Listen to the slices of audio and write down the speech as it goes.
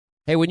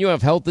Hey, when you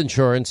have health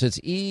insurance, it's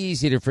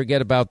easy to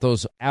forget about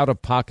those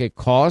out-of-pocket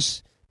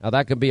costs. Now,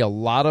 that can be a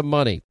lot of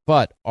money,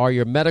 but are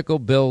your medical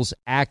bills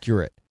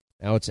accurate?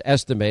 Now, it's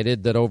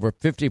estimated that over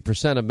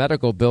 50% of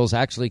medical bills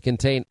actually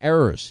contain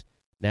errors.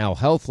 Now,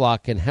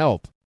 HealthLock can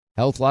help.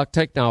 HealthLock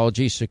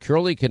technology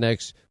securely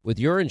connects with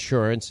your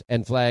insurance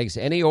and flags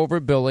any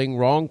overbilling,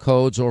 wrong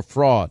codes, or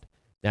fraud.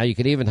 Now, you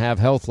can even have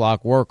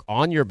HealthLock work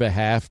on your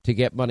behalf to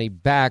get money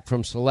back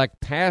from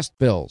select past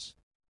bills.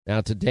 Now,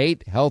 to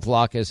date,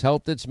 HealthLock has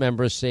helped its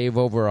members save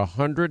over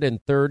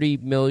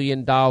 $130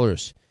 million.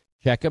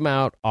 Check them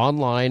out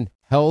online,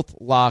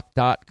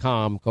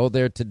 healthlock.com. Go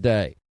there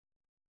today.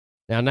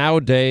 Now,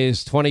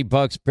 nowadays,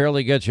 $20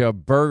 barely gets you a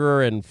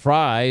burger and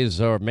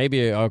fries or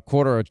maybe a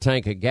quarter of a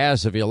tank of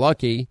gas if you're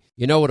lucky.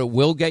 You know what it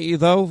will get you,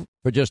 though?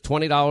 For just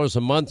 $20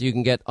 a month, you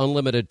can get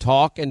unlimited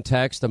talk and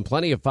text and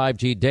plenty of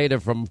 5G data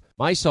from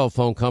my cell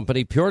phone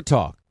company, Pure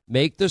Talk.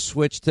 Make the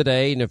switch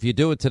today, and if you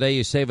do it today,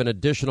 you save an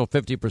additional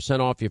 50%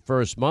 off your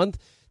first month.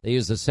 They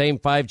use the same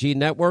 5G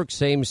network,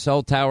 same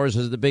cell towers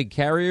as the big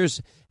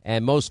carriers,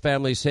 and most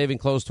families saving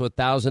close to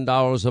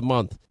 $1,000 a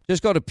month.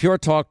 Just go to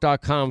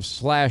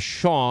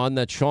puretalk.com/Sean,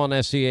 that's Sean,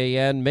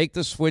 S-E-A-N. Make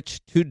the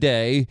switch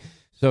today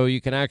so you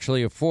can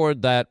actually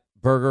afford that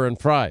burger and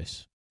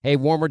fries. Hey,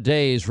 warmer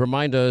days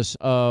remind us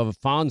of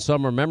fond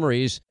summer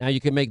memories. Now you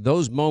can make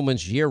those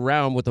moments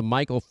year-round with the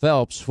Michael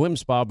Phelps Swim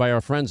Spa by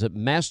our friends at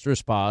Master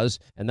Spas,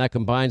 and that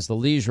combines the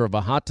leisure of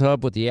a hot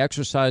tub with the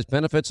exercise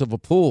benefits of a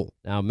pool.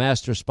 Now,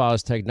 Master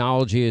Spa's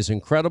technology is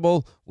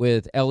incredible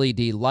with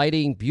LED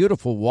lighting,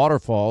 beautiful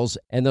waterfalls,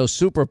 and those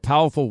super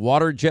powerful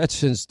water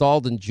jets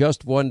installed in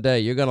just one day.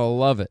 You're going to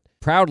love it.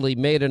 Proudly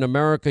made in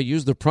America.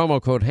 Use the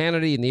promo code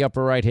Hannity in the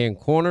upper right-hand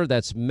corner.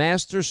 That's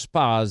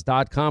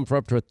masterspas.com for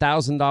up to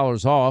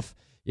 $1,000 off.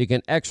 You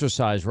can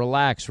exercise,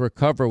 relax,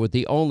 recover with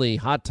the only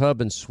hot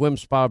tub and swim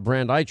spa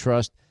brand I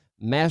trust,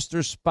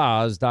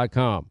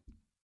 masterspas.com.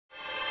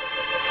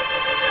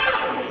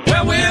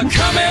 Well, we're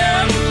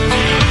coming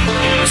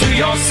to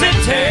your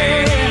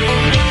city.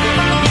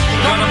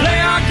 Gonna play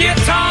our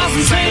guitars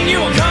and sing you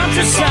a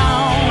country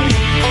song.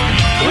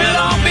 We'll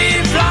all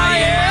be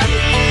flying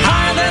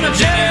higher than a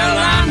jetliner.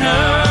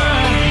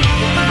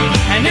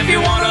 And if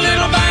you want a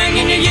little bang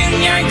in your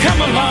yin-yang,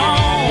 come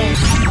along.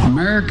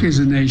 America is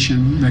a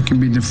nation that can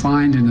be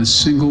defined in a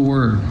single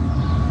word.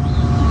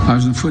 I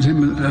was in the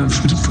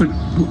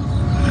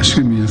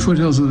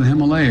foothills of the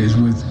Himalayas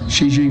with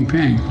Xi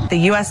Jinping. The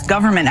U.S.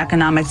 government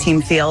economic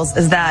team feels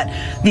is that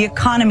the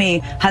economy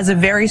has a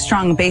very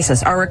strong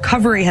basis. Our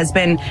recovery has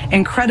been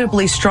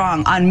incredibly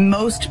strong on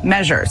most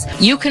measures.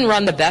 You can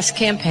run the best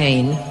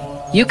campaign.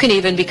 You can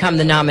even become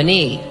the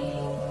nominee.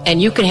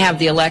 And you can have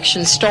the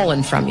election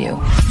stolen from you.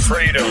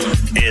 Freedom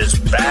is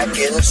back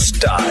in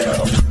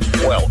style.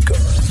 Welcome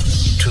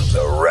to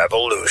the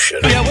revolution.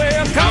 Yeah,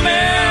 we're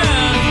coming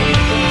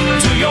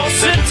to your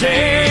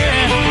city.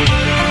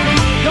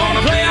 Gonna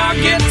play our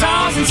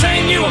guitars and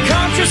sing you a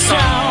country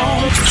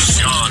song.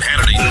 Sean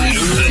Hannity.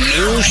 The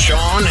new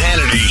Sean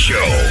Hannity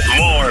Show.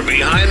 More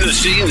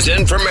behind-the-scenes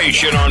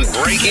information on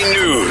breaking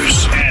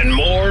news and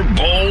more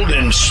bold,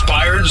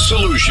 inspired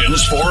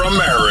solutions for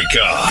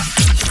America.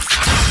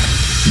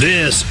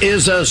 This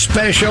is a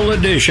special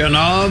edition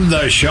of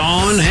the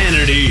Sean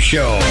Hannity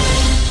Show.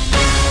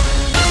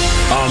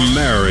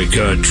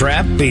 America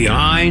trapped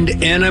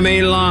behind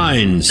enemy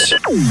lines.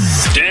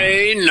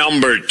 Day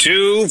number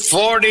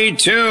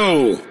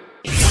 242.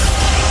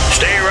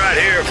 Stay right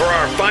here for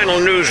our final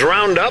news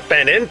roundup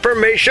and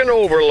information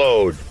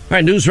overload. All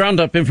right, News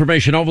Roundup,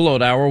 Information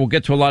Overload Hour. We'll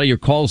get to a lot of your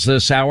calls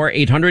this hour.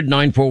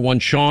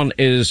 800-941-SEAN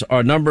is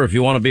our number if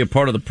you want to be a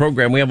part of the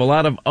program. We have a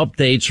lot of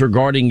updates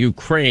regarding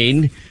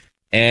Ukraine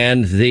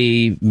and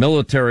the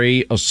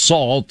military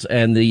assault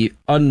and the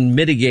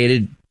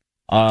unmitigated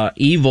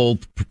evil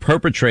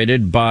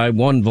perpetrated by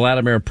one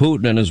Vladimir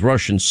Putin and his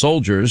Russian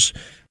soldiers.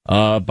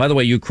 By the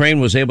way, Ukraine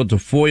was able to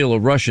foil a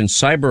Russian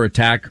cyber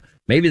attack.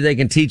 Maybe they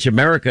can teach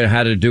America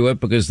how to do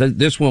it, because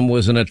this one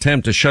was an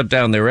attempt to shut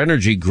down their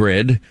energy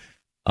grid.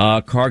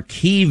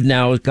 Kharkiv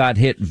now got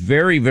hit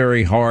very,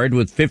 very hard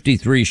with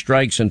 53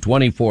 strikes in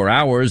 24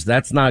 hours.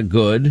 That's not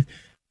good.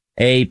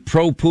 A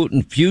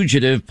pro-Putin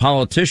fugitive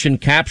politician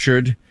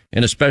captured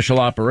in a special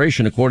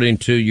operation, according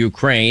to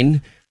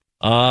Ukraine.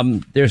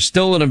 There's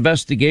still an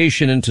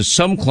investigation into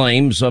some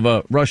claims of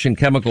a Russian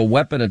chemical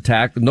weapon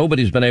attack.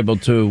 Nobody's been able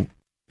to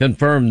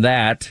confirm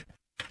that.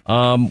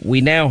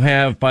 We now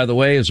have, by the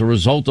way, as a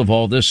result of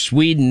all this,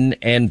 Sweden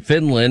and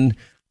Finland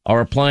are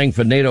applying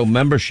for NATO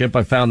membership.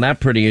 I found that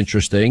pretty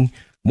interesting.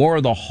 More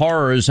of the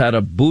horrors out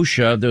of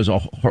Busha. There's a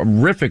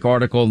horrific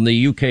article in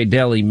the UK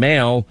Daily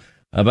Mail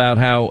about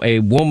how a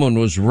woman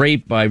was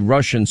raped by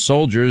Russian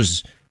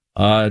soldiers.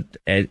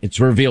 It's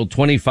revealed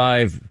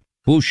 25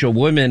 Busha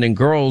women and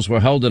girls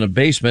were held in a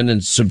basement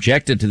and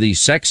subjected to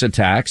these sex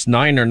attacks.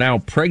 9 are now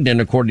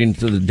pregnant, according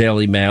to the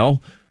Daily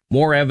Mail.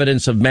 More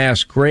evidence of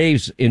mass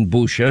graves in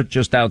Busha,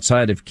 just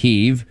outside of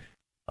Kyiv.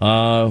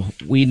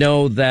 We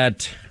know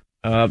that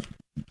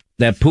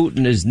that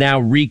Putin has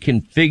now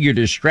reconfigured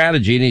his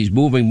strategy, and he's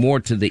moving more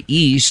to the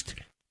east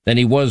than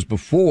he was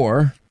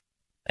before.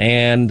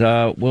 and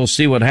we'll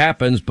see what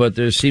happens. But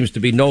there seems to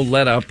be no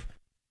let-up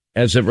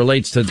as it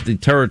relates to the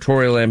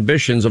territorial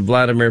ambitions of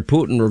Vladimir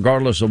Putin,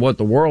 regardless of what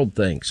the world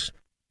thinks.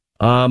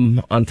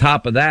 On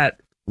top of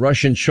that,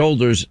 Russian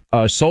soldiers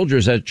at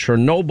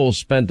Chernobyl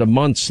spent a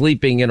month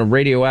sleeping in a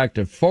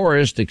radioactive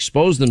forest,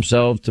 exposed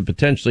themselves to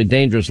potentially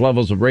dangerous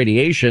levels of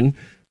radiation.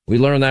 We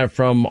learned that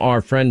from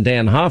our friend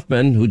Dan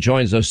Hoffman, who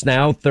joins us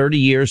now,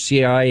 30-year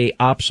CIA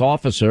ops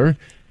officer.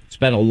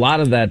 Spent a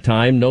lot of that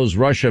time, knows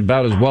Russia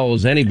about as well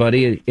as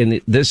anybody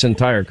in this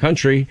entire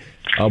country.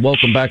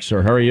 Welcome back,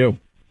 sir. How are you?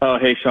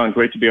 Hey, Sean.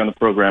 Great to be on the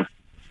program.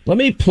 Let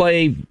me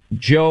play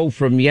Joe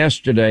from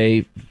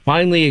yesterday,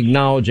 finally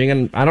acknowledging,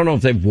 and I don't know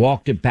if they've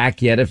walked it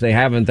back yet. If they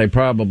haven't, they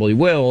probably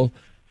will,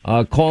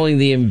 calling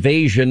the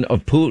invasion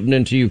of Putin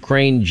into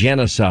Ukraine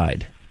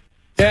genocide.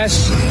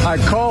 Yes, I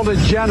called it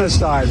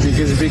genocide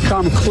because it's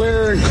become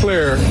clearer and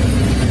clearer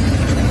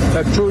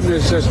that Putin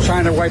is just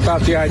trying to wipe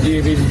out the idea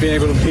of even being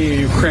able to be a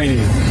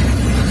Ukrainian.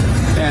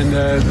 And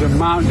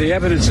the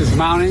evidence is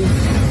mounting.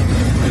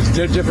 It's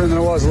different than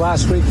it was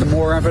last week. The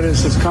more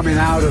evidence is coming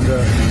out of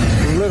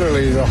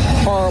literally the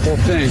horrible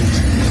things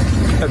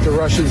that the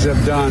Russians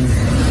have done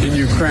in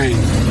Ukraine.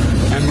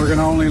 And we're going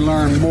to only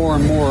learn more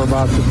and more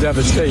about the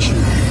devastation.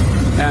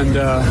 And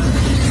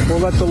we'll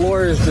let the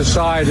lawyers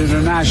decide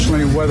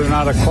internationally whether or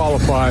not it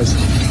qualifies.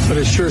 But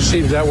it sure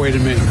seems that way to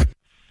me.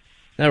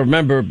 Now,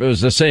 remember, it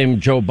was the same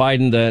Joe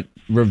Biden that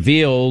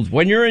revealed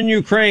when you're in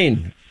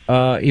Ukraine,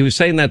 he was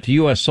saying that to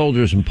U.S.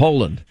 soldiers in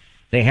Poland.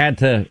 They had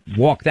to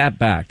walk that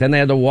back. Then they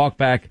had to walk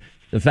back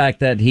the fact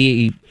that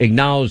he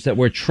acknowledged that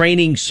we're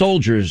training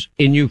soldiers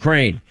in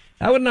Ukraine.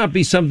 That would not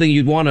be something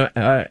you'd want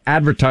to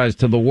advertise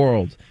to the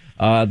world.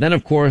 Then,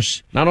 of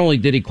course, not only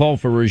did he call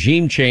for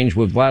regime change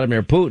with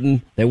Vladimir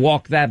Putin, they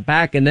walked that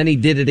back, and then he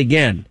did it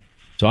again.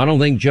 So I don't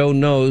think Joe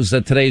knows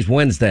that today's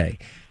Wednesday.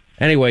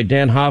 Anyway,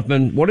 Dan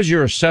Hoffman, what is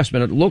your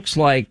assessment? It looks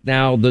like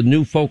now the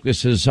new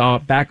focus is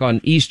back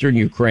on eastern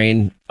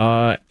Ukraine,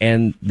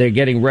 and they're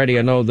getting ready.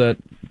 I know that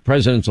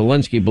President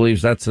Zelensky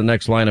believes that's the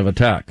next line of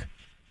attack.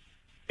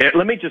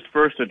 Let me just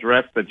first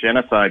address the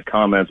genocide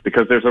comments,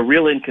 because there's a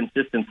real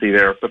inconsistency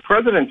there. If the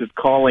president is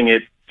calling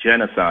it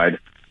genocide,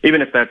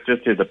 even if that's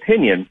just his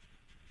opinion,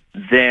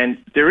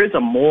 then there is a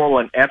moral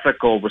and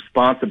ethical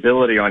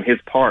responsibility on his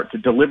part to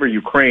deliver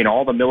Ukraine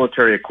all the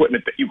military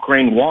equipment that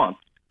Ukraine wants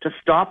to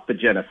stop the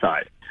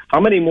genocide. How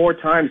many more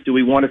times do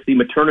we want to see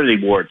maternity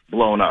wards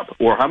blown up?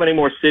 Or how many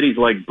more cities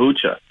like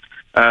Bucha,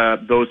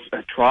 those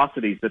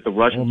atrocities that the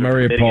Russians are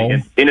committing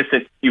against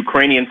innocent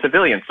Ukrainian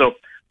civilians? So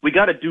we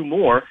got to do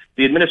more.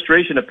 The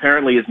administration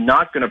apparently is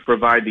not going to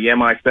provide the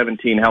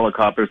Mi-17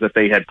 helicopters that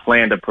they had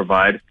planned to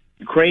provide.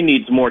 Ukraine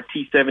needs more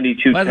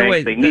T-72 tanks. By the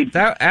way,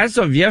 as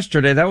of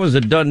yesterday, that was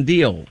a done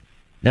deal.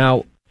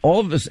 Now, all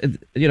of a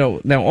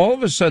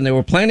sudden, they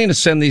were planning to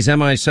send these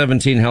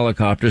Mi-17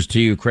 helicopters to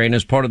Ukraine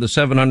as part of the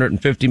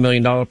 $750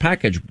 million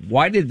package.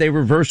 Why did they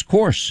reverse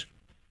course?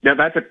 Yeah,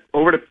 that's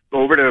over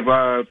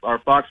to our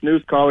Fox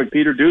News colleague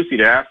Peter Doocy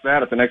to ask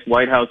that at the next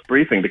White House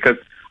briefing, because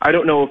I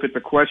don't know if it's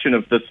a question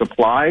of the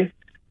supply.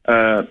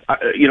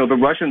 The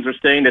Russians are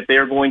saying that they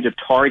are going to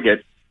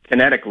target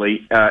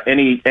kinetically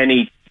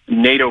any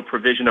NATO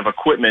provision of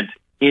equipment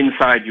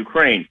inside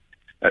Ukraine.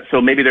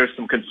 So maybe there's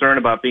some concern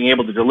about being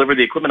able to deliver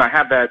the equipment. I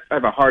have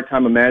a hard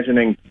time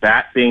imagining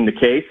that being the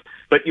case.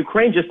 But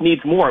Ukraine just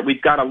needs more.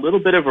 We've got a little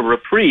bit of a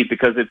reprieve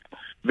because it's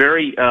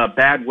very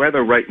bad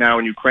weather right now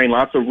in Ukraine.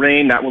 Lots of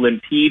rain that will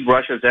impede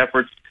Russia's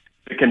efforts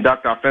to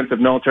conduct offensive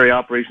military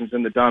operations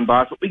in the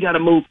Donbass. But we got to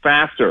move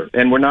faster,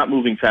 and we're not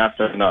moving fast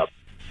enough.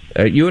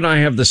 You and I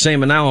have the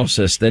same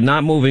analysis. They're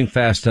not moving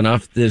fast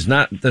enough. There's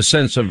not the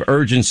sense of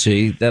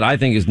urgency that I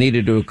think is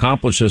needed to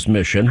accomplish this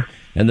mission.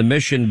 And the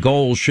mission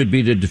goal should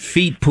be to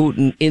defeat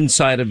Putin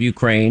inside of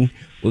Ukraine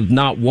with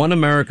not one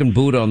American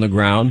boot on the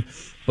ground.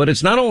 But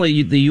it's not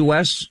only the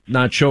U.S.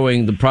 not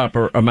showing the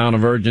proper amount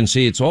of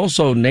urgency. It's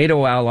also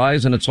NATO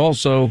allies, and it's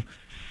also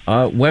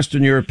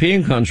Western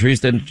European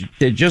countries that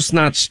they're just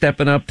not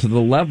stepping up to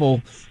the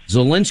level.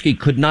 Zelensky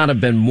could not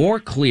have been more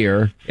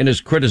clear in his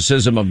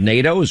criticism of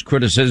NATO, his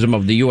criticism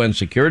of the UN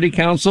Security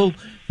Council,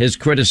 his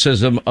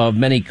criticism of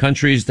many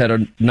countries that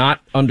are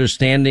not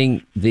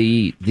understanding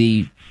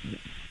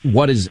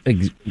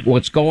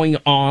what's going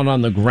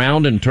on the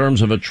ground in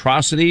terms of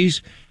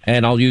atrocities.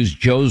 And I'll use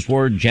Joe's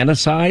word,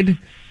 genocide.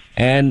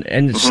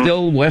 And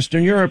still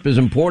Western Europe is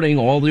importing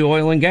all the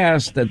oil and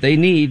gas that they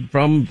need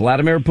from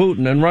Vladimir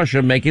Putin and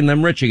Russia, making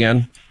them rich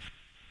again.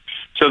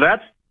 So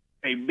that's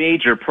a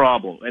major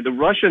problem. And the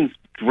Russians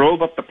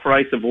drove up the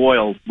price of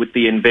oil with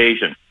the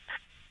invasion.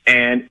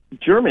 And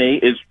Germany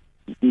is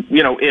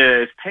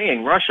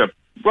paying Russia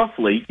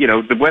roughly,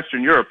 the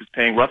Western Europe is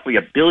paying roughly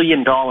 $1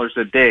 billion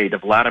a day to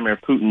Vladimir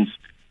Putin's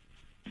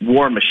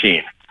war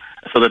machine,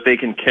 so that they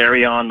can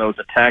carry on those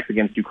attacks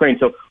against Ukraine.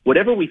 So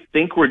whatever we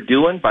think we're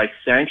doing by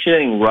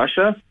sanctioning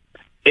Russia,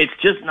 it's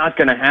just not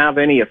going to have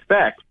any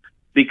effect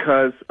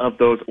because of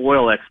those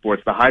oil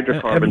exports, the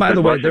hydrocarbons. And by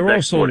the way, Russia's they're also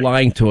exporting.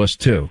 lying to us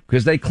too,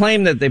 because they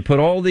claim that they put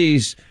all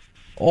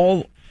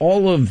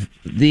all of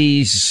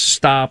these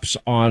stops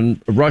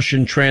on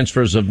Russian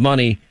transfers of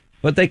money,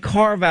 but they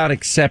carve out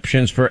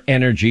exceptions for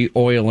energy,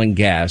 oil, and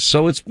gas.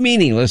 So it's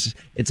meaningless.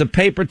 It's a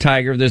paper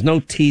tiger. There's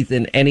no teeth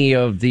in any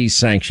of these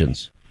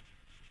sanctions.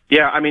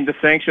 Yeah, I mean, the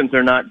sanctions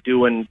are not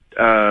doing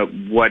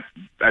what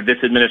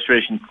this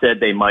administration said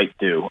they might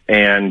do.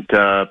 And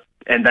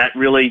that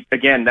really,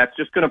 again, that's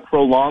just going to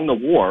prolong the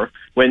war.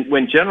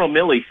 When General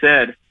Milley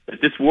said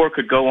that this war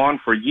could go on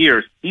for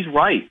years, he's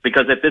right,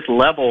 because at this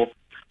level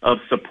of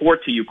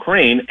support to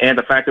Ukraine and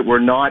the fact that we're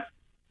not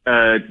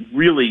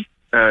really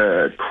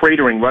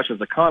cratering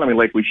Russia's economy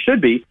like we should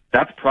be,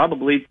 that's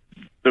probably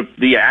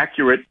the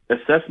accurate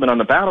assessment on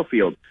the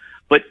battlefield.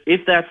 But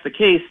if that's the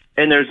case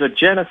and there's a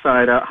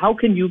genocide, how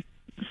can you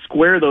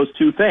square those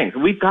two things?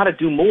 We've got to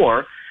do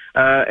more,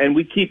 and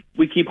we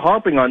keep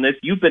harping on this.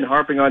 You've been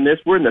harping on this.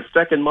 We're in the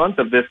second month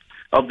of this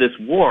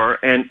war,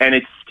 and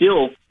it's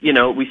still,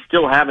 we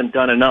still haven't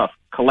done enough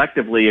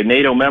collectively as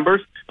NATO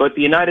members. But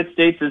the United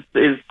States is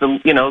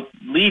the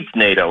leads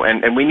NATO,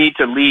 and we need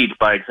to lead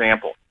by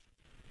example.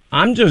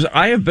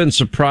 I have been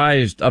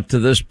surprised up to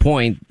this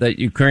point that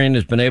Ukraine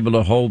has been able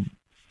to hold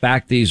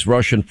back these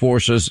Russian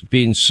forces,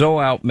 being so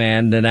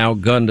outmanned and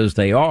outgunned as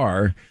they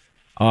are.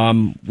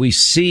 We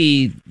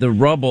see the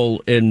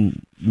rubble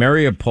in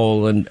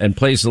Mariupol and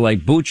places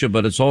like Bucha,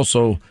 but it's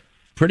also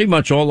pretty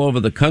much all over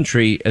the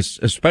country,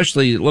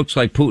 especially it looks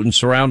like Putin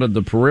surrounded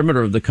the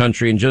perimeter of the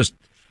country and just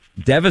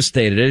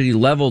devastated it. He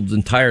leveled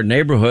entire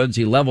neighborhoods.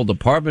 He leveled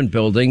apartment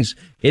buildings,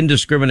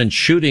 indiscriminate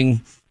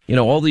shooting.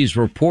 All these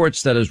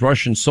reports that as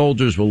Russian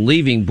soldiers were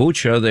leaving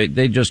Bucha,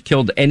 they just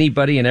killed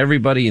anybody and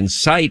everybody in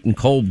sight in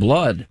cold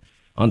blood,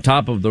 on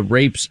top of the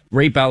rape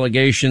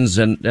allegations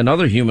and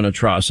other human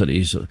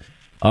atrocities.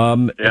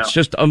 It's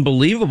just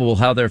unbelievable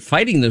how they're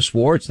fighting this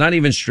war. It's not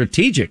even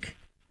strategic.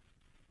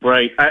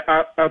 Right.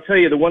 I'll tell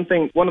you, one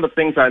of the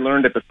things I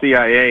learned at the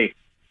CIA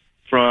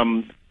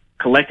from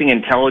collecting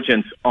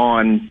intelligence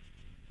on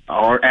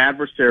our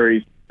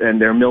adversaries and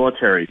their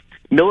military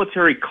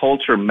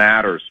culture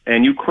matters,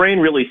 and Ukraine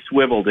really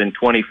swiveled in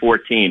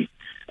 2014.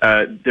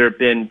 There have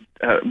been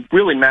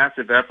really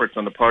massive efforts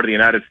on the part of the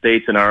United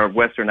States and our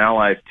Western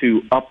allies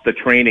to up the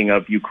training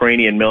of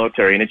Ukrainian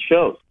military, and it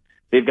shows.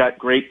 They've got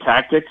great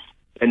tactics,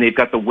 and they've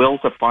got the will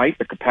to fight,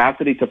 the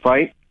capacity to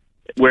fight,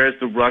 whereas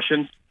the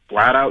Russians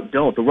flat out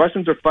don't. The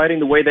Russians are fighting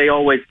the way they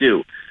always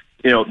do.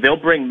 They'll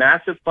bring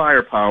massive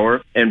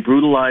firepower and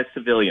brutalize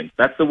civilians.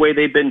 That's the way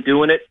they've been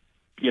doing it,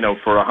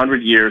 for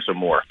 100 years or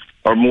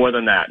more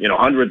than that,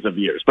 hundreds of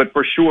years. But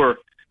for sure,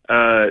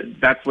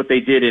 that's what they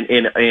did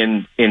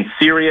in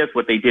Syria, it's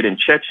what they did in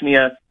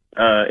Chechnya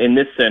in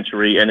this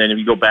century. And then if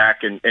you go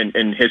back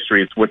in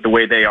history, it's with the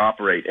way they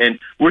operate. And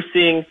we're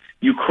seeing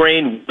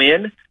Ukraine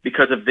win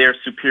because of their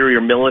superior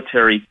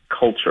military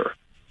culture.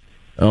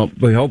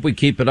 We hope we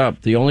keep it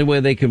up. The only way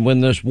they can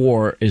win this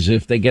war is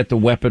if they get the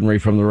weaponry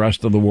from the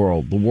rest of the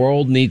world. The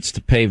world needs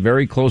to pay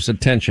very close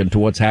attention to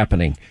what's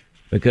happening,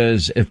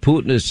 because if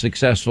Putin is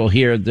successful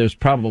here, there's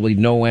probably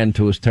no end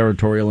to his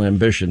territorial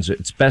ambitions.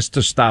 It's best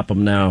to stop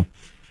him now.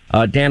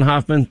 Dan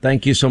Hoffman,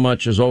 thank you so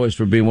much, as always,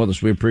 for being with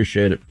us. We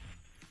appreciate it.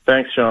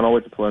 Thanks, Sean.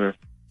 Always a pleasure.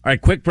 All right,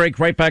 quick break.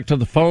 Right back to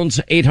the phones.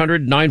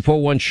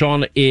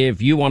 800-941-SEAN.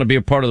 If you want to be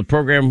a part of the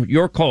program,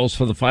 your calls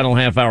for the final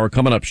half hour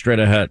coming up straight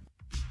ahead.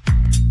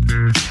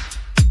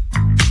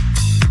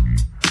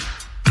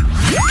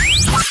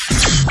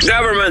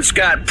 Government's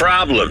got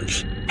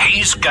problems.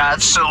 He's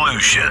got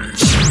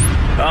solutions.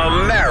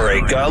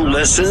 America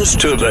listens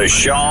to the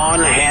Sean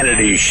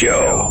Hannity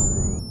Show.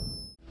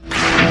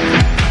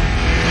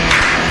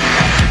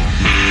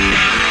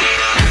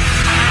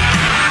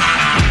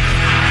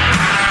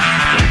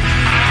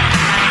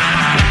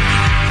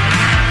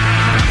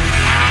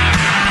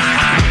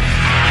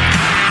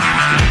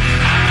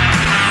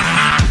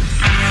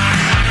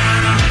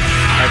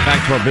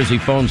 Back to our busy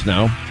phones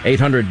now.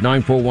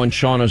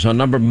 800-941-SEAN is our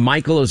number.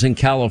 Michael is in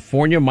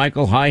California.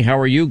 Michael, hi. How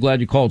are you? Glad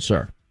you called,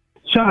 sir.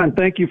 Sean,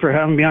 thank you for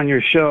having me on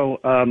your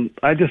show.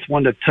 I just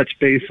wanted to touch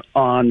base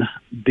on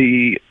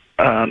the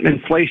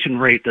inflation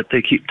rate that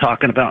they keep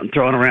talking about and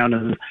throwing around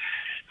as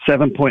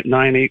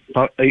 7.98,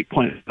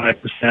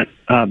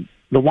 8.5%.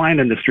 The wine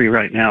industry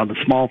right now, the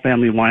small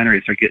family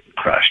wineries are getting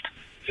crushed.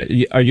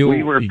 We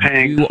were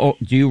paying. Do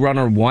you run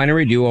a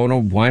winery? Do you own a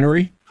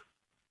winery?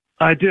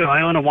 I do.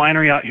 I own a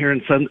winery out here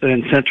in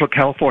Central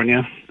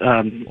California.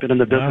 Been in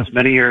the business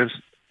many years,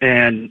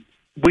 and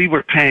we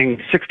were paying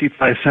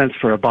 65 cents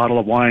for a bottle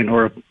of wine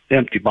or an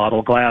empty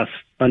bottle glass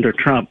under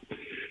Trump.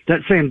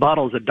 That same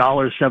bottle is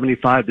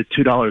 $1.75 to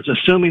 $2,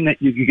 assuming that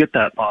you get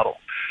that bottle.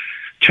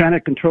 China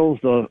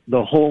controls the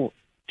whole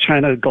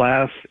China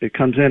glass. It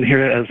comes in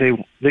here as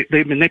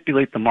they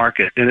manipulate the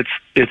market, and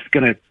it's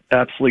going to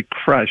absolutely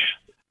crush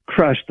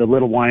the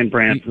little wine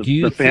brands. Do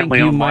you think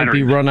you might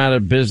be run out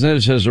of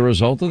business as a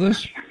result of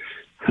this?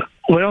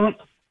 Well,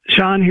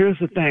 Sean, here's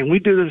the thing. We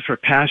do this for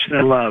passion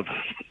and love,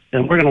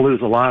 and we're going to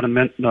lose a lot of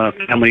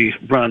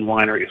family-run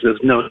wineries. There's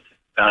no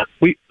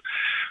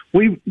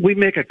we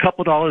make a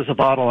couple dollars a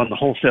bottle on the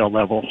wholesale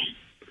level,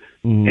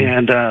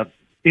 and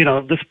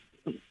this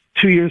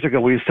 2 years ago,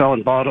 we were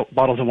selling bottles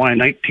of wine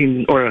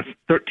 $13.99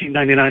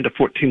 to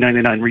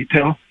 $14.99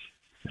 retail.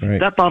 Right.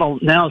 That bottle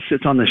now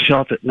sits on the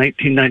shelf at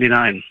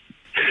 $19.99.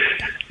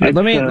 Let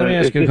me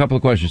ask you a couple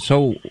of questions.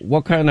 So,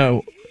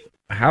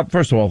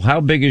 first of all,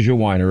 how big is your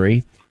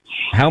winery?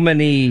 How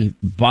many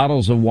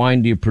bottles of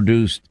wine do you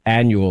produce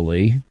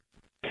annually?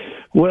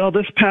 Well,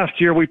 this past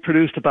year we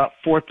produced about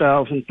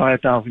 4,000,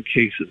 5,000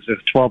 cases.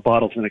 There's 12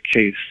 bottles in a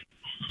case.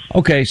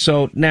 Okay,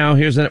 so now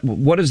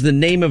what is the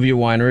name of your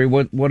winery?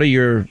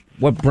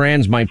 What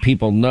brands might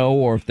people know,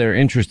 or if they're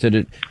interested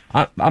in?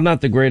 I'm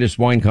not the greatest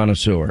wine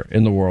connoisseur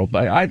in the world,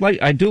 but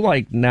I do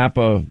like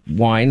Napa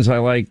wines. I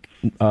like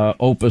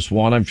Opus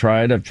One. I've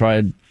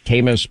tried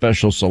Caymus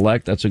Special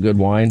Select. That's a good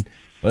wine,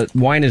 but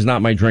wine is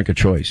not my drink of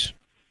choice.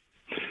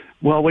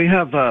 Well, we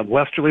have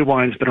Westerly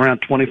Wine's been around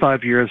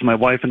 25 years. My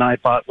wife and I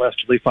bought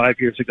Westerly 5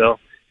 years ago.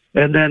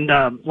 And then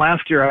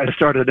last year I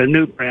started a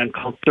new brand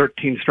called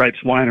 13 Stripes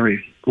Winery.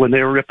 When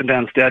they were ripping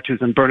down statues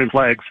and burning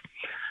flags,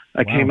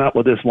 I came out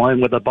with this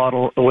wine with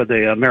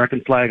a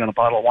American flag on a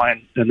bottle of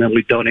wine, and then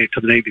we donate to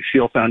the Navy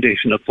SEAL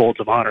Foundation of Folds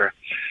of Honor.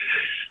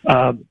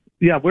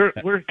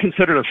 We're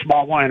considered a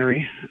small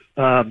winery,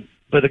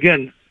 but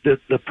again,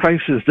 the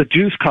prices, the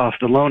juice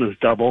cost alone has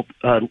doubled.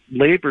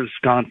 Labor's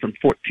gone from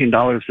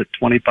 $14 to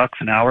 $20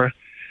 an hour.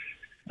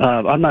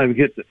 I'm not even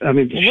getting. I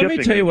mean, let me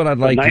tell you what I'd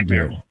like to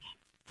do.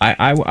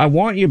 I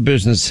want your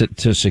business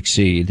to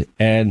succeed,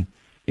 and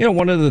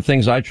one of the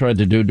things I tried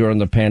to do during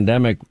the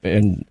pandemic,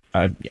 and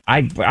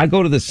I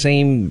go to the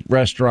same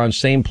restaurants,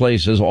 same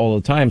places all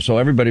the time, so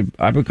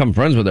I become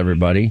friends with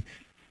everybody,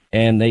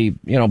 and they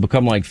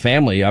become like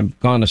family. I've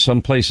gone to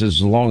some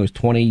places as long as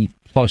 20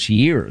 plus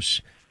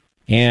years,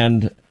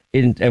 and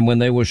when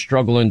they were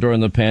struggling during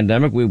the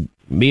pandemic,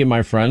 me and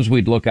my friends,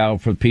 we'd look out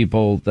for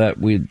people that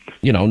we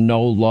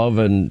know, love,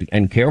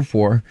 and care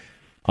for.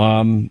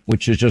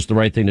 Which is just the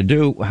right thing to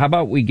do. How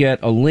about we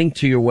get a link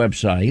to your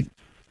website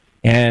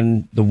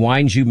and the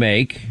wines you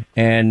make,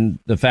 and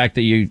the fact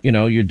that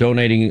you're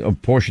donating a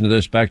portion of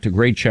this back to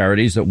great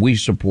charities that we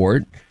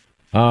support,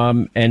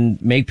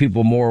 and make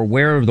people more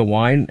aware of the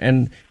wine,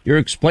 and you're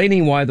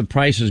explaining why the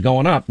price is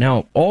going up.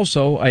 Now,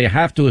 also, I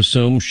have to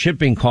assume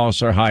shipping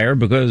costs are higher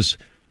because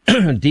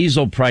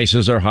diesel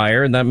prices are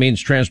higher, and that means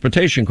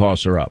transportation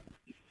costs are up.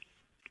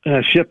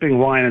 Shipping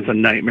wine is a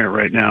nightmare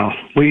right now.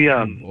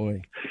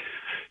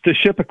 To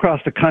ship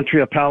across the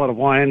country a pallet of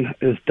wine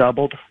is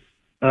doubled.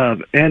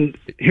 And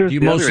here's do you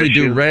the mostly other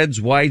issue. Do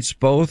reds, whites,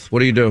 both? What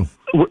do you do?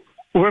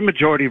 We're a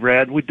majority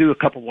red. We do a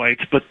couple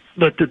whites, but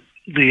there's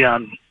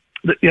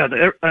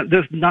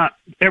not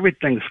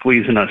everything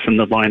squeezing us in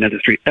the wine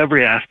industry,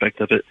 every aspect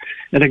of it.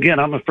 And again,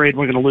 I'm afraid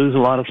we're going to lose a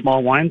lot of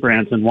small wine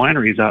brands and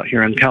wineries out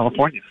here in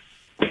California.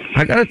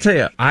 I got to tell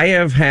you, I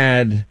have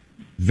had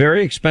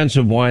very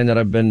expensive wine that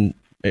I've been,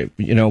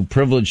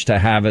 privileged to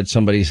have at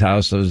somebody's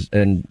house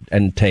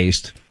and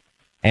taste.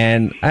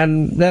 And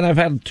then I've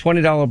had a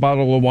 $20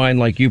 bottle of wine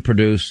like you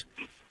produce.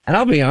 And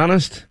I'll be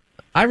honest,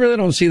 I really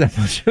don't see that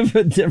much of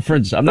a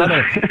difference. I'm not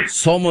a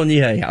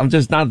sommelier. I'm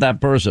just not that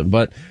person.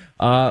 But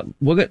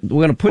we're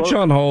going to put you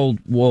on hold.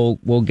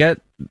 We'll get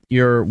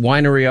your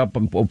winery up,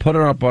 and we'll put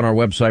it up on our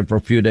website for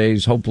a few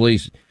days. Hopefully,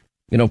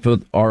 for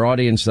our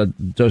audience that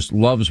just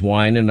loves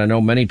wine, and I know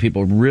many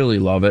people really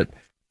love it.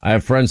 I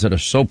have friends that are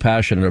so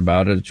passionate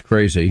about it. It's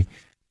crazy.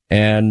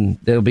 And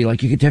they'll be like,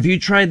 have you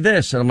tried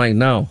this? And I'm like,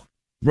 no.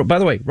 By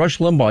the way, Rush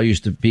Limbaugh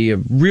used to be a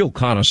real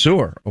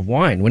connoisseur of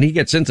wine. When he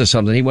gets into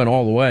something, he went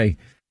all the way.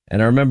 And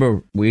I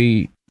remember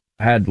we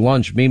had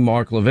lunch. Me and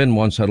Mark Levin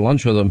once had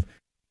lunch with him.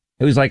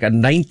 It was like a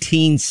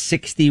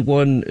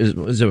 1961,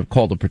 is it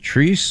called a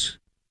Patrice?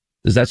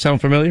 Does that sound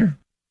familiar?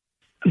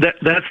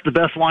 That's the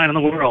best wine in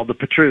the world, the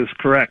Patrice,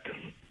 correct.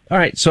 All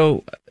right.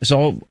 So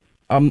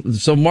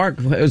Mark,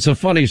 it's a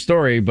funny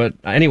story, but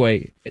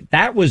anyway,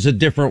 that was a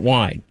different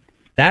wine.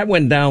 That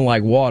went down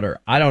like water.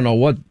 I don't know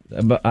what,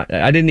 but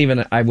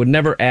I would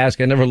never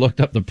ask. I never looked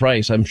up the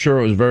price. I'm sure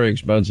it was very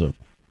expensive.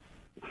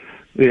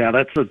 Yeah,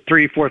 that's a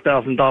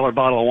 $4,000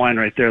 bottle of wine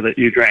right there that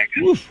you drank.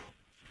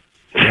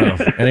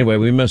 Anyway,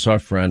 we miss our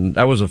friend.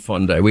 That was a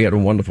fun day. We had a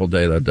wonderful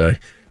day that day.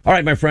 All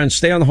right, my friends,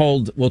 stay on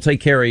hold. We'll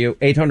take care of you.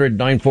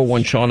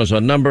 800-941-SEAN is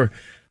our number.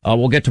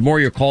 We'll get to more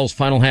of your calls.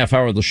 Final half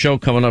hour of the show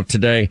coming up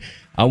today.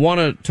 I want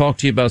to talk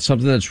to you about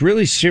something that's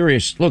really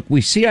serious. Look, we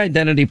see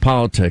identity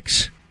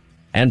politics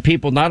and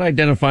people not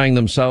identifying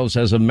themselves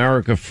as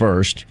America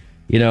first.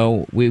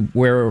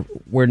 We're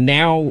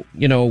now,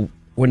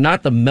 we're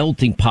not the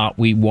melting pot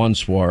we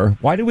once were.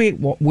 Why do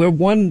we're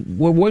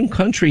one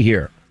country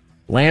here,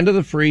 land of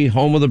the free,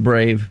 home of the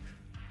brave.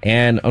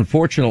 And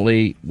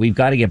unfortunately, we've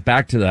got to get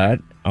back to that.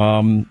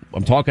 I'm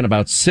talking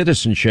about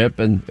citizenship.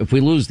 And if we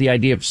lose the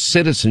idea of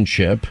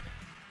citizenship,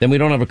 then we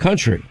don't have a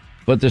country.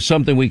 But there's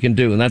something we can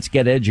do, and that's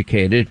get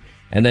educated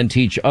and then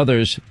teach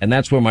others. And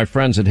that's where my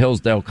friends at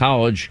Hillsdale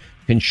College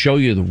can show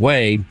you the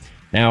way.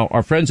 Now,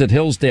 our friends at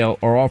Hillsdale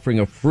are offering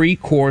a free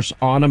course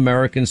on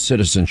American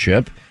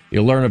citizenship.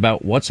 You'll learn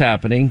about what's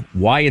happening,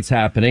 why it's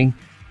happening.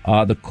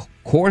 The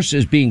course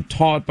is being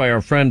taught by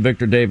our friend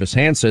Victor Davis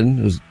Hanson,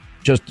 who's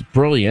just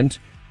brilliant.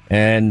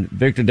 And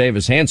Victor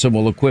Davis Hanson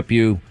will equip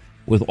you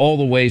with all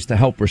the ways to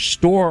help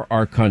restore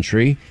our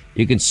country.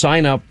 You can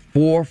sign up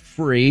for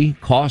free,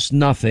 cost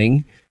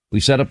nothing.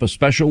 We set up a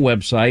special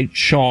website,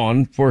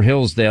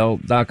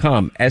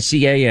 SeanForHillsdale.com,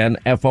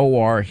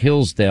 SeanFor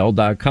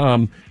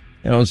Hillsdale.com.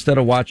 Instead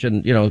of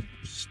watching,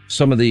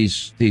 some of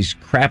these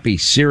crappy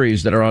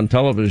series that are on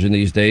television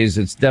these days,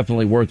 it's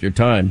definitely worth your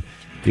time.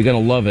 You're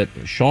going to love it.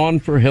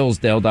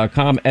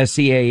 SeanForHillsdale.com,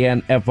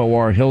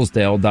 SeanFor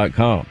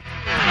Hillsdale.com.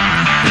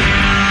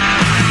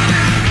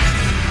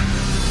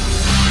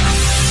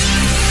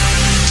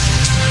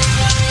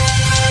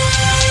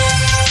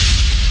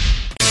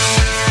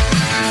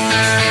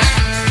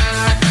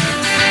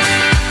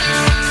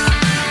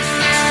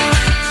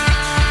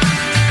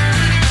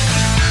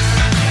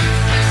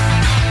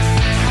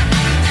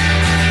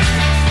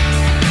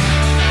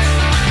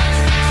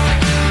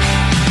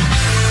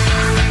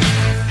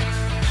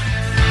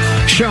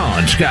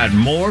 Sean's got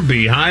more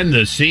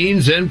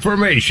behind-the-scenes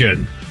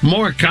information,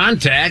 more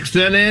contacts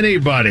than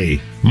anybody,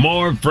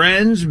 more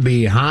friends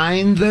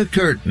behind the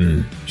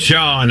curtain.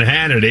 Sean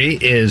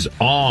Hannity is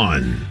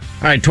on.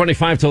 All right,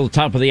 25 till the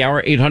top of the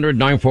hour,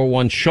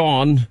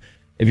 800-941-SEAN.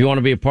 If you want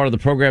to be a part of the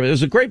program,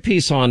 there's a great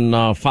piece on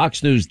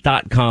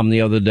FoxNews.com the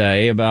other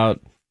day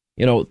about,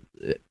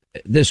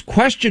 this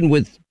question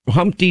with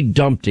Humpty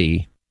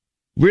Dumpty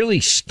really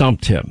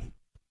stumped him.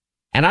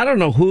 And I don't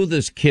know who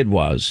this kid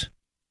was.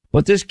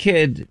 But this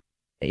kid,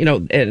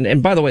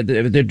 and by the way,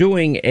 they're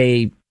doing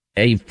a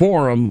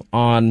forum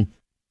on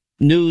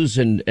news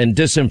and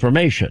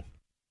disinformation.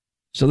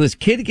 So this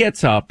kid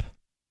gets up,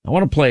 I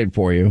want to play it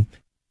for you,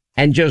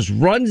 and just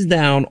runs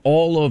down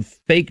all of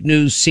fake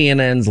news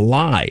CNN's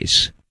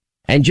lies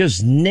and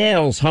just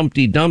nails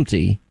Humpty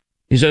Dumpty.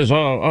 He says,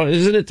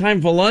 isn't it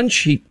time for lunch?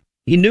 He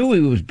knew he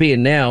was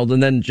being nailed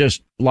and then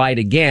just lied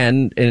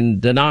again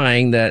in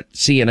denying that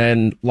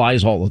CNN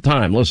lies all the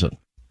time. Listen.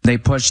 They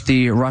pushed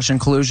the Russian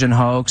collusion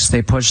hoax.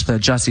 They pushed the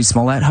Jussie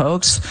Smollett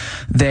hoax.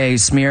 They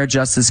smeared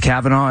Justice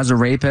Kavanaugh as a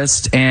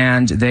rapist,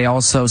 and they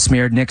also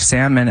smeared Nick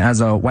Sandmann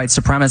as a white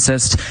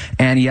supremacist.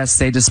 And yes,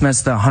 they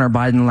dismissed the Hunter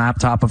Biden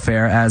laptop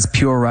affair as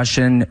pure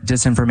Russian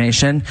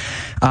disinformation.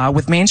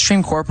 With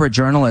mainstream corporate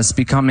journalists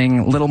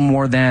becoming little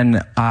more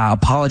than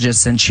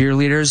apologists and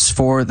cheerleaders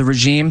for the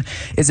regime,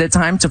 is it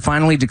time to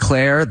finally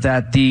declare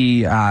that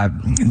the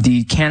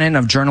canon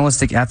of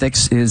journalistic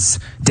ethics is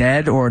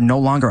dead or no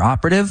longer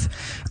operative?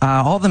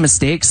 All the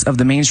mistakes of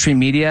the mainstream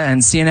media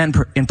and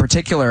CNN in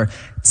particular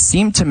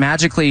seem to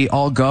magically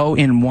all go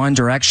in one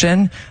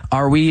direction.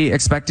 Are we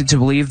expected to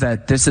believe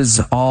that this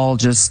is all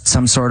just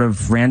some sort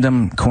of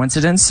random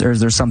coincidence, or is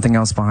there something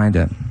else behind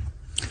it?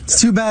 It's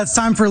too bad. It's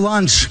time for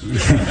lunch. You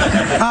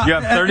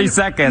have 30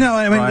 seconds. No,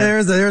 I mean,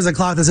 there's a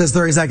clock that says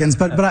 30 seconds.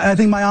 But I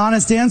think my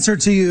honest answer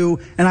to you,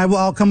 and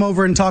I'll come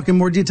over and talk in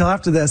more detail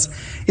after this,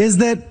 is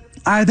that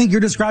I think you're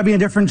describing a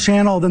different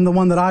channel than the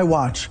one that I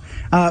watch.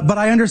 But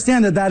I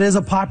understand that is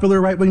a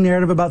popular right-wing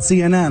narrative about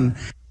CNN.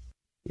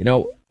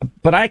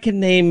 But I can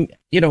name,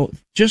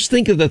 just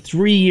think of the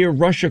 3-year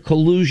Russia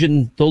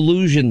collusion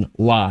delusion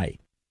lie.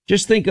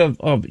 Just think of,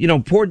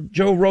 poor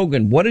Joe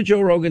Rogan. What did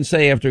Joe Rogan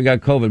say after he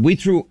got COVID? We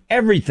threw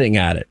everything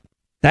at it.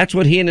 That's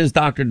what he and his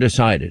doctor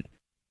decided.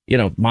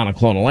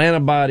 Monoclonal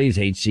antibodies,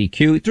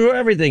 HCQ, he threw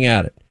everything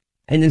at it.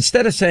 And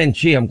instead of saying,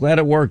 gee, I'm glad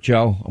it worked,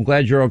 Joe. I'm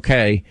glad you're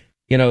okay.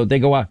 They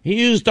go out. He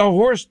used a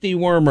horse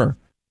dewormer.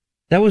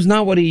 That was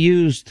not what he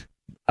used,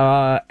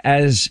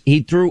 as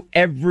he threw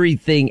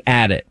everything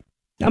at it.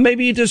 Now,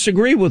 maybe you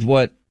disagree with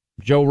what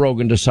Joe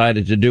Rogan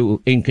decided to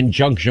do in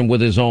conjunction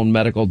with his own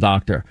medical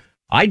doctor.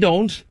 I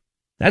don't.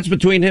 That's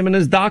between him and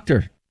his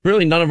doctor.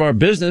 Really none of our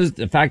business.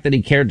 The fact that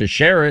he cared to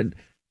share it,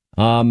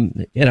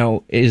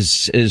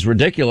 is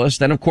ridiculous.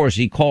 Then, of course,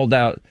 he called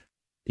out,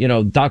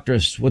 Dr.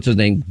 What's his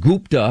name?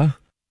 Gupta,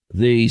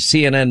 the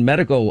CNN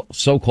medical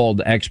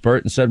so-called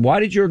expert, and said, why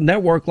did your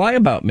network lie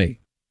about me?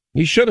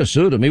 He should have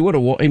sued him.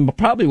 He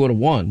probably would have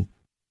won.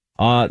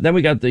 Then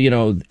we got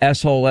the,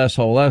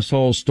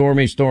 S-hole,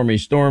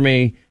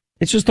 Stormy.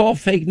 It's just all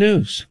fake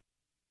news.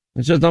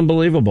 It's just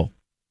unbelievable.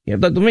 Yeah,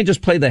 let me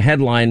just play the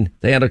headline.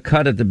 They had a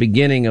cut at the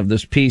beginning of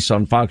this piece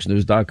on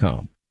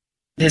FoxNews.com.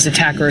 His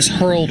attackers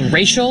hurled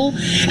racial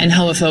and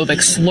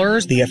homophobic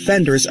slurs. The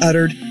offenders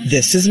uttered,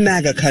 "This is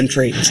MAGA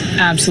country."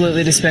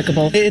 Absolutely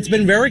despicable. It's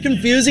been very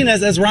confusing.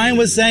 As Ryan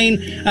was saying,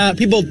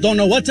 people don't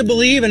know what to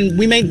believe, and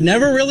we may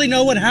never really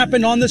know what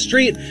happened on the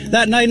street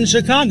that night in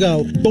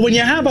Chicago. But when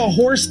you have a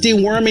horse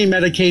deworming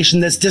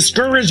medication that's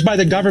discouraged by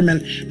the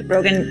government.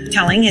 Rogan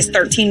telling his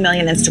 13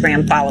 million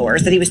Instagram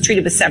followers that he was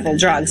treated with several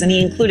drugs, and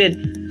he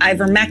included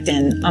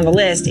ivermectin on the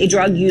list, a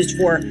drug used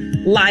for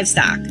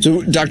livestock.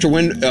 So, Dr.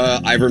 Nguyen,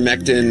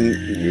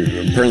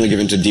 ivermectin apparently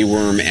given to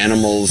deworm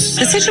animals.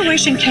 The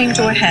situation came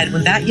to a head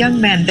when that young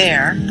man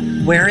there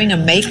wearing a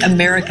Make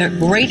America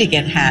Great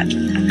Again hat,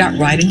 got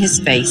right in his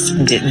face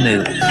and didn't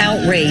move.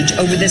 Outrage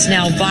over this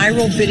now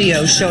viral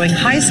video showing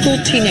high school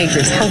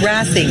teenagers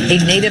harassing a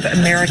Native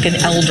American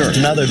elder.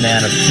 Another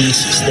man of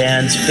peace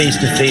stands face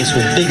to face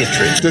with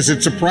bigotry. Does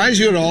it surprise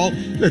you at all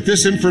that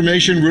this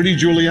information Rudy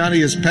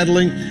Giuliani is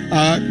peddling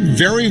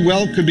very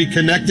well could be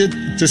connected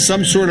to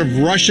some sort of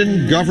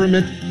Russian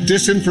government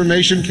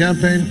disinformation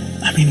campaign?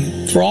 I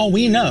mean, for all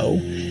we know,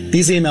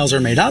 these emails are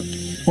made up,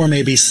 or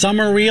maybe some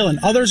are real and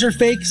others are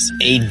fakes.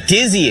 A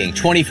dizzying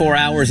 24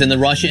 hours in the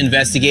Russia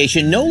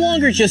investigation, no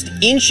longer just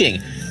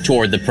inching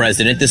toward the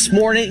president. This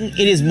morning,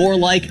 it is more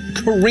like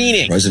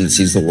careening. The president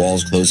sees the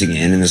walls closing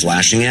in and is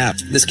lashing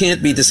out. This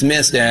can't be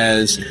dismissed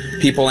as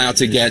people out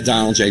to get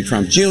Donald J.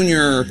 Trump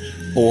Jr.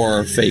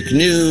 or fake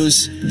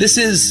news. This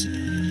is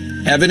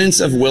evidence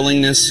of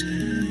willingness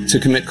to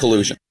commit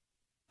collusion.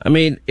 I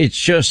mean, it's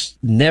just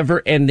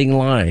never-ending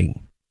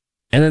lying.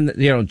 And then,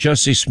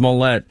 Jussie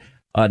Smollett,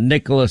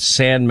 Nicholas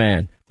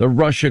Sandmann, the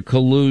Russia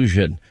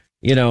collusion,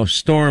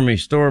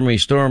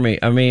 Stormy.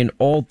 I mean,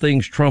 all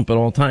things Trump at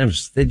all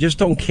times. They just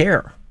don't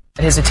care.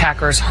 His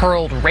attackers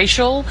hurled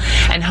racial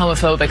and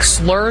homophobic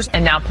slurs,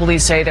 and now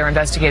police say they're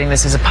investigating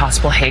this as a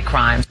possible hate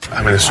crime.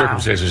 I mean, the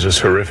circumstances are just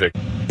horrific.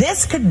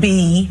 This could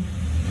be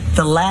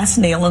the last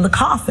nail in the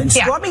coffin.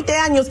 Yeah. Stormy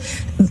Daniels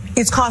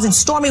is causing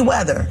stormy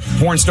weather.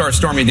 Porn star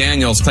Stormy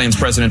Daniels claims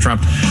President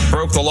Trump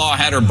broke the law,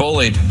 had her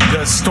bullied.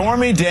 Does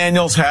Stormy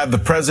Daniels have the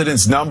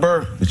president's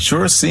number? It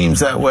sure seems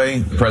that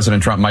way.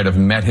 President Trump might have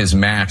met his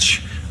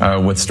match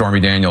with Stormy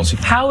Daniels.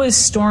 How is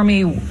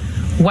Stormy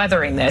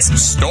weathering this?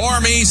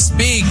 Stormy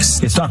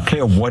speaks. It's not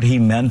clear what he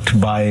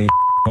meant by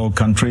whole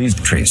countries.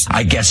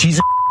 I guess he's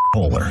a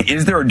holer.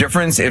 Is there a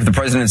difference if the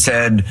president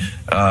said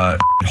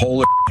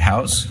whole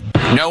house?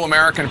 No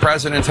American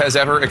president has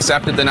ever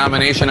accepted the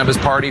nomination of his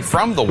party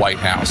from the White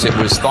House. It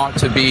was thought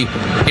to be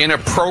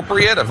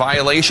inappropriate, a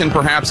violation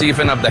perhaps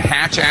even of the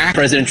Hatch Act.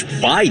 President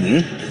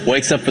Biden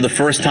wakes up for the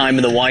first time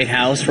in the White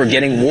House for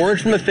getting word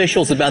from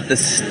officials about the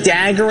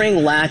staggering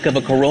lack of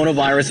a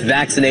coronavirus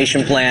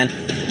vaccination plan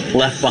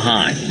left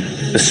behind.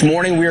 This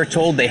morning, we are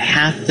told they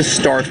have to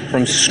start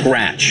from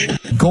scratch.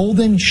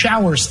 Golden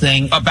showers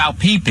thing about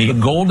pee-pee. The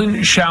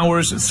golden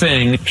showers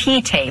thing.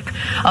 Pee tape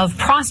of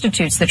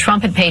prostitutes that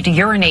Trump had paid to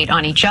urinate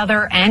on each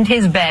other and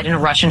his bed in a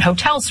Russian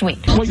hotel suite.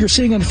 What you're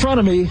seeing in front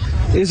of me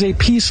is a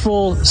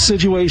peaceful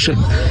situation.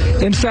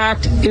 In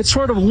fact, it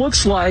sort of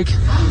looks like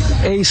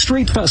a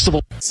street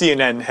festival.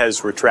 CNN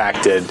has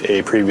retracted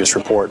a previous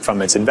report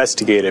from its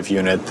investigative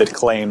unit that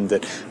claimed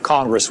that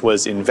Congress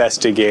was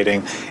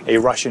investigating a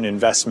Russian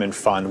investment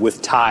fund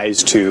with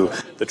ties to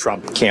the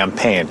Trump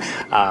campaign.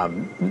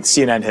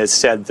 CNN has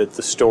said that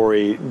the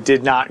story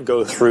did not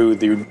go through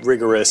the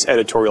rigorous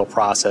editorial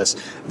process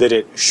that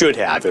it should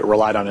have. It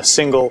relied on a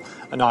single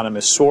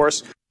anonymous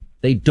source.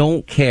 They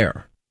don't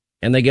care,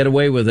 and they get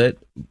away with it.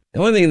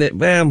 The only thing that,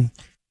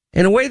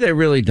 in a way, they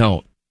really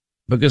don't,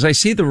 because I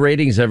see the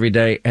ratings every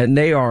day, and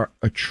they are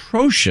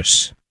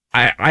atrocious.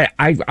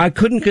 I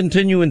couldn't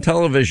continue in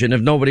television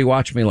if nobody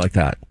watched me like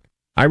that.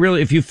 I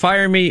really, if you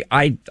fire me,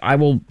 I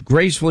will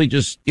gracefully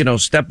just,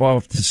 step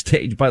off the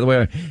stage. By the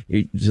way,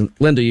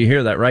 Linda, you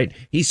hear that, right?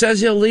 He says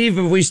he'll leave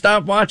if we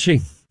stop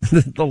watching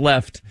the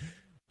left.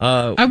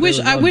 I wish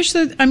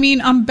that,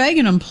 I'm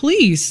begging him,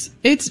 please.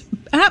 It's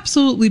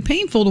absolutely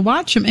painful to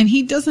watch him. And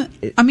he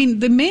doesn't,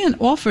 the man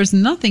offers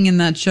nothing in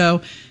that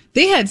show.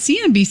 They had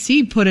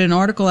CNBC put an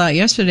article out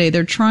yesterday.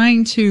 They're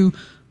trying to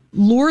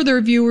lure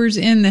their viewers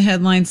in, the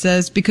headline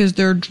says, because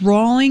they're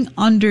drawing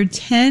under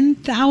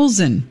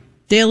 10,000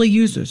 daily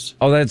users.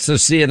 Oh, that's the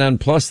CNN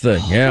Plus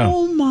thing. Yeah.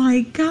 Oh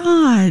my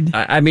God.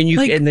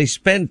 And they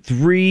spent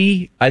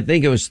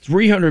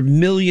 $300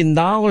 million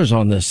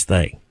on this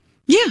thing.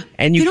 Yeah.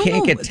 And you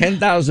can't get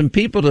 10,000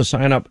 people to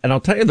sign up. And I'll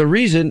tell you the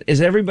reason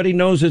is everybody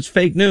knows it's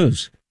fake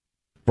news.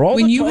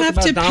 When you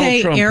have to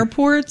pay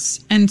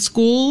airports and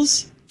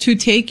schools to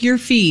take your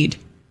feed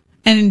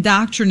and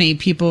indoctrinate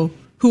people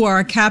who are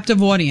a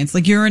captive audience.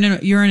 Like you're in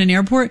an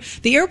airport.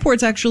 The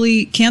airports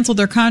actually canceled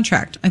their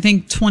contract. I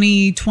think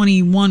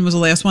 2021 was the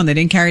last one. They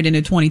didn't carry it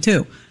into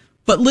 22.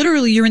 But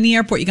literally, you're in the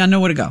airport. You got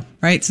nowhere to go,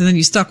 right? So then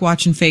you're stuck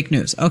watching fake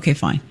news. Okay,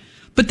 fine.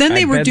 But then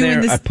they were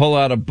doing this. I pull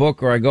out a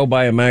book or I go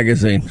buy a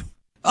magazine.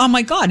 Oh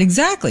my God,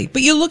 exactly.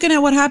 But you're looking at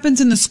what happens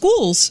in the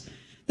schools.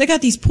 They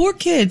got these poor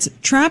kids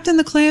trapped in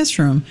the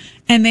classroom,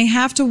 and they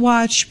have to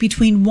watch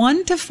between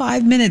 1 to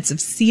 5 minutes of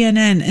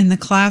CNN in the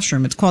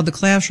classroom. It's called the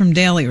Classroom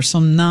Daily or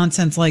some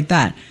nonsense like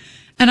that.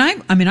 And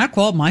I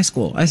called my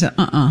school. I said,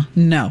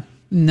 no.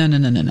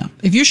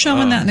 If you're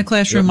showing that in the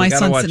classroom, my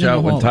son's sitting in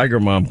the hall. When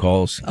Tiger Mom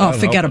calls. Oh,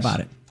 forget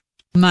about it.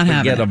 I'm not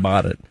having it. Forget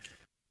about it.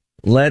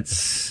 Let's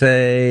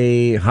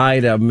say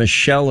hi to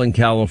Michelle in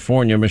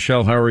California.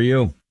 Michelle, how are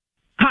you?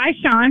 Hi,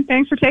 Sean.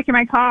 Thanks for taking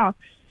my call.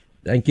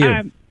 Thank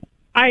you.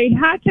 I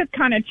had to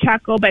kind of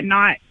chuckle, but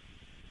not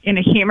in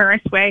a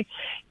humorous way.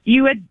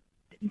 You had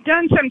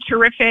done some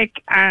terrific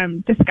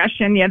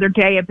discussion the other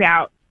day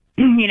about,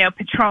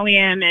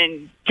 petroleum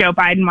and Joe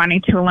Biden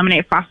wanting to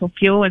eliminate fossil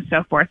fuel and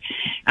so forth.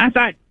 And I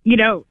thought,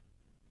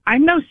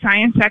 I'm no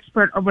science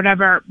expert or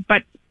whatever,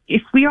 but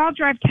if we all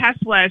drive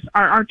Teslas,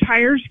 are our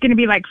tires going to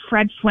be like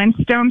Fred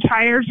Flintstone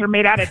tires or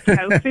made out of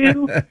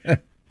tofu?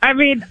 I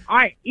mean,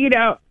 I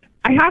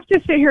have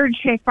to sit here and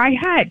shake my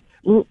head.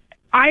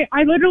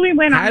 I literally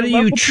went on. How do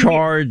you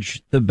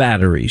charge the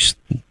batteries?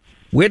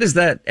 Where does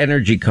that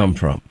energy come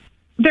from?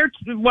 They're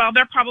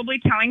probably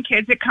telling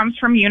kids it comes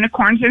from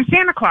unicorns and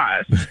Santa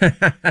Claus.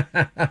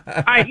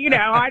 I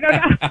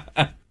don't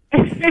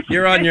know.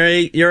 You're on your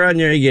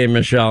A game,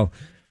 Michelle.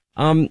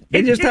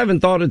 They just haven't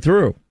thought it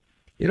through.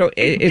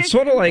 It's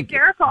sort of like. Go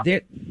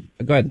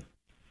ahead.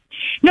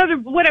 No,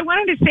 what I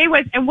wanted to say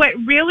was, and what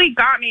really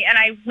got me, and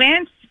I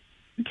went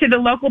to the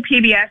local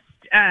PBS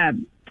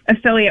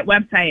affiliate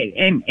website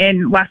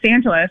in Los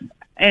Angeles,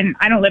 and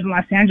I don't live in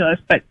Los Angeles,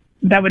 but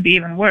that would be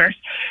even worse.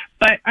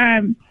 But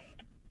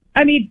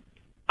I mean,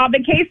 on the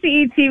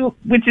KCET,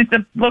 which is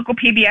the local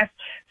PBS,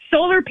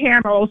 solar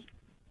panels.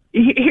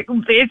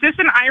 Is this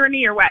an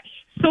irony or what?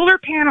 Solar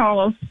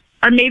panels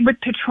are made with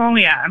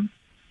petroleum.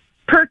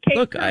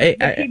 Look,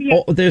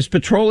 there's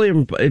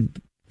petroleum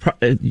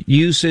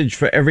usage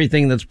for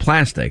everything that's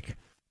plastic.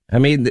 I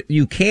mean,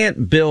 you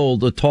can't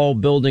build a tall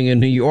building in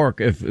New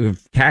York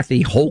if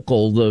Kathy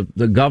Hochul,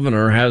 the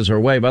governor, has her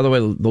way. By the way,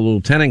 the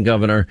lieutenant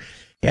governor,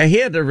 he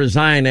had to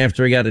resign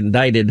after he got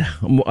indicted.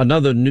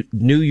 Another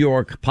New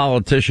York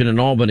politician in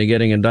Albany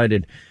getting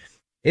indicted.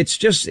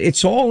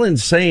 It's all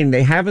insane.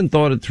 They haven't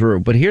thought it through.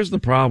 But here's the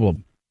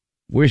problem.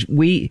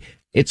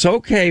 It's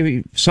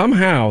okay.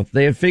 Somehow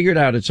they have figured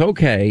out it's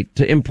okay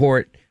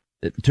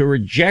to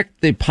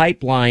reject the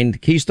pipeline,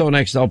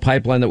 Keystone XL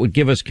pipeline that would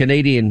give us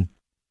Canadian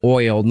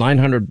oil,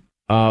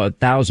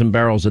 900,000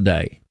 barrels a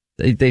day.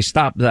 They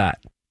stopped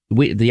that.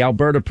 The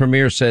Alberta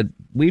premier said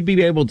we'd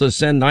be able to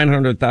send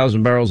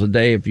 900,000 barrels a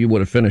day if you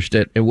would have finished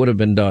it. It would have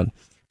been done.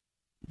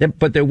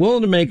 But they're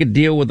willing to make a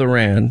deal with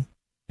Iran,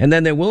 and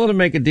then they're willing to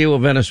make a deal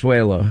with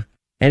Venezuela.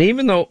 And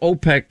even though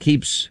OPEC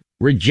keeps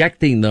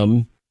rejecting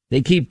them,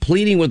 they keep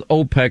pleading with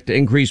OPEC to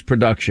increase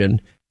production.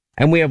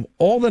 And we have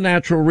all the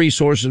natural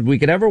resources we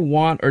could ever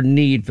want or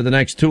need for the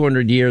next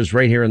 200 years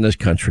right here in this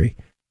country.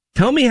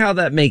 Tell me how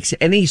that makes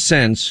any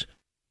sense,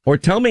 or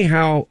tell me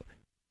how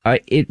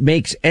it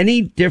makes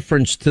any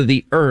difference to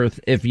the earth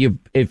if you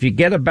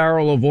get a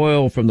barrel of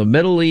oil from the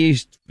Middle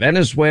East,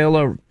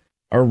 Venezuela,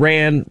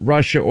 Iran,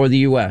 Russia, or the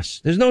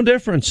U.S. There's no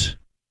difference.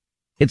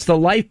 It's the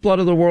lifeblood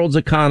of the world's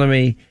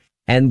economy,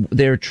 and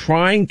they're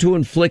trying to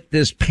inflict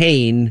this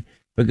pain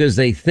because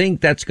they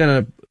think that's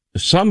going to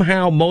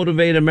somehow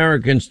motivate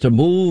Americans to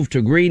move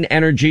to green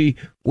energy,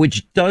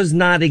 which does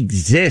not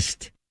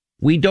exist.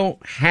 We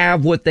don't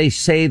have what they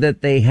say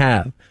that they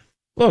have.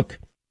 Look,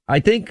 I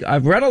think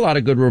I've read a lot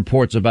of good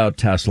reports about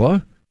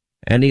Tesla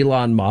and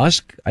Elon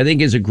Musk. I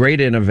think he's a great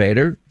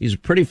innovator. He's a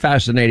pretty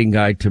fascinating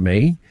guy to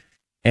me.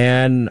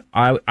 And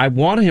I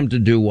want him to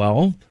do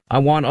well. I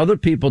want other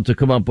people to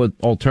come up with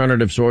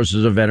alternative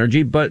sources of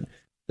energy. But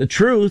the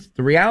truth,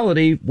 the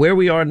reality, where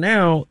we are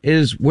now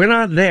is we're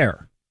not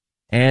there.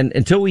 And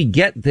until we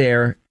get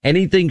there,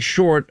 anything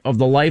short of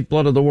the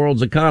lifeblood of the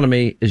world's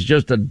economy is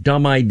just a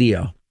dumb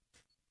idea.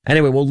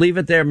 Anyway, we'll leave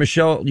it there.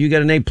 Michelle, you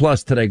get an A+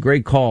 today.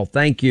 Great call.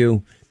 Thank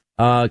you.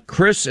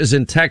 Chris is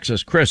in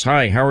Texas. Chris,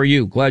 hi. How are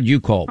you? Glad you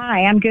called.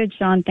 Hi, I'm good,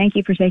 Sean. Thank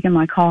you for taking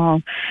my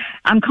call.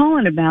 I'm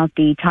calling about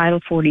the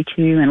Title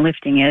 42 and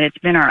lifting it. It's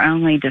been our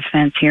only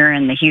defense here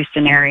in the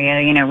Houston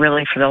area,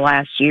 really for the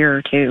last year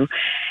or two.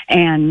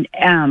 And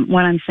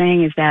what I'm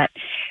saying is that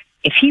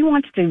if he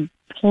wants to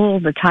pull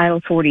the Title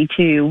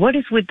 42, what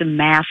is with the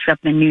masks up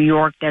in New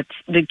York? That's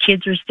the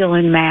kids are still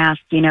in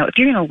masks. If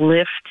you're going to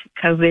lift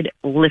COVID,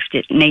 lift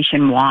it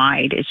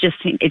nationwide.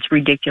 It's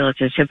ridiculous.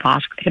 It's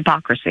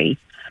hypocrisy.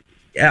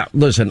 Yeah,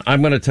 listen, I'm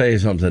going to tell you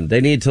something.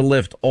 They need to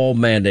lift all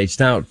mandates.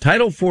 Now,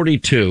 Title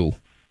 42,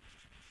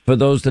 for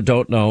those that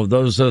don't know,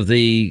 those are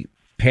the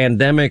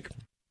pandemic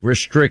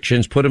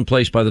restrictions put in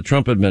place by the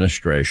Trump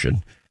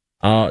administration.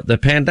 The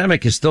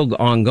pandemic is still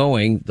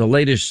ongoing. The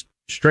latest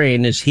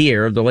strain is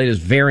here. The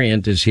latest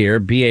variant is here,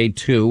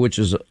 BA2, which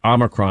is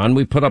Omicron.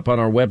 We put up on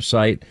our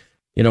website,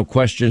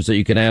 questions that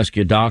you can ask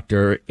your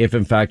doctor if,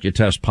 in fact, you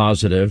test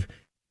positive.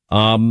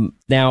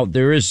 Now,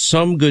 there is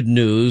some good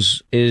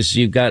news is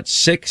you've got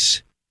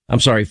 5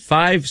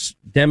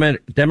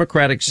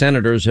 Democratic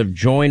senators have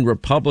joined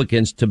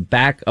Republicans to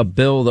back a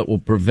bill that will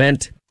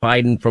prevent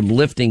Biden from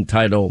lifting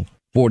Title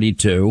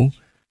 42.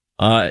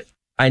 I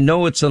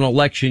know it's an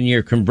election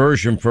year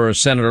conversion for a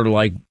senator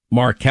like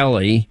Mark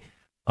Kelly.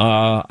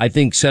 I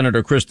think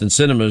Senator Kristen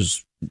Sinema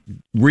is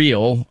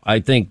real.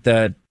 I think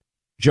that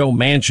Joe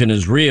Manchin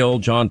is real.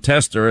 John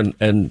Tester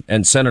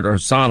and Senator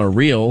Hassan are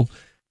real.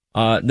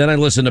 Then I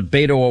listened to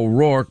Beto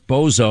O'Rourke,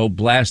 Bozo,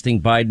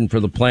 blasting Biden for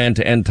the plan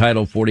to end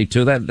Title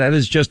 42. That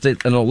is just an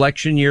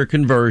election year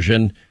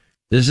conversion.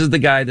 This is the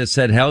guy that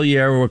said, hell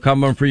yeah, we're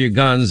coming for your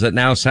guns. That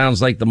now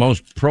sounds like the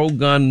most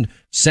pro-gun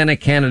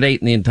Senate candidate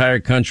in the entire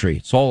country.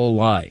 It's all a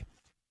lie.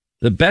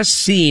 The best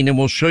scene, and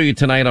we'll show you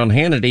tonight on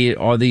Hannity,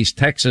 are these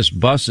Texas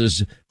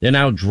buses. They're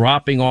now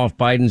dropping off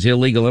Biden's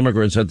illegal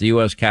immigrants at the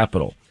U.S.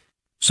 Capitol.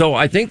 So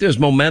I think there's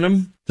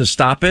momentum to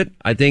stop it.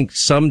 I think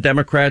some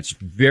Democrats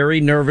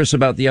very nervous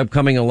about the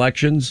upcoming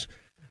elections,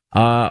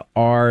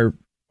 are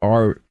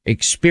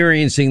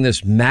experiencing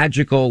this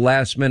magical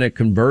last minute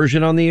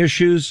conversion on the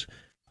issues.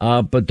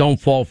 But don't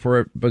fall for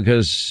it,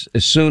 because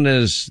as soon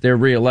as they're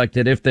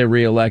reelected, if they're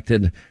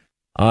reelected,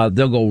 they'll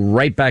go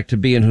right back to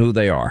being who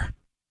they are.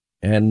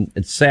 And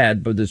it's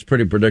sad, but it's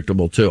pretty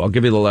predictable too. I'll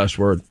give you the last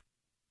word.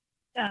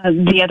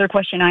 The other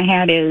question I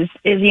had is,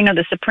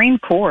 the Supreme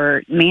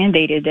Court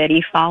mandated that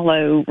he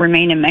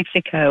remain in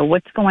Mexico.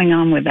 What's going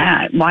on with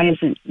that? Why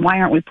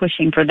aren't we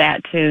pushing for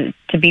that to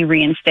be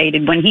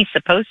reinstated when he's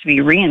supposed to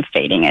be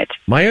reinstating it?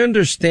 My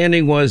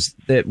understanding was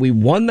that we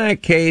won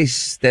that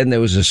case, then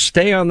there was a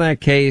stay on that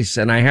case,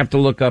 and I have to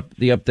look up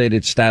the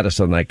updated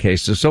status on that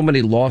case. There's so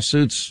many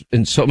lawsuits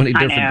in so many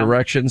different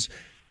directions.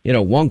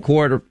 One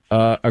court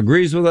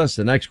agrees with us,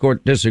 the next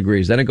court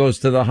disagrees. Then it goes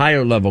to the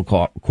higher level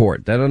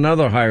court, then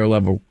another higher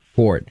level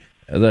court.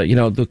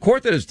 The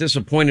court that has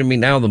disappointed me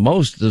now the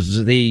most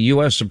is the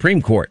U.S.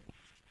 Supreme Court,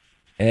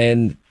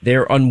 and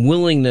their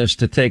unwillingness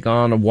to take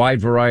on a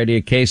wide variety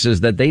of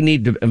cases that they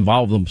need to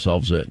involve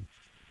themselves in.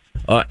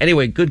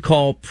 Anyway, good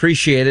call.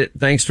 Appreciate it.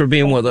 Thanks for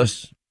being with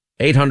us.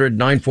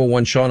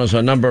 800-941-SEAN is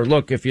our number.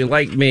 Look, if you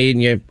like me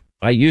and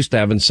I used to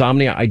have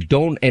insomnia. I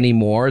don't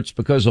anymore. It's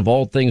because of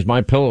all things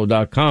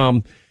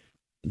MyPillow.com.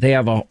 They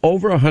have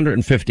over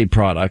 150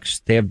 products.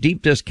 They have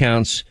deep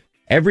discounts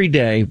every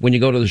day when you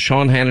go to the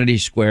Sean Hannity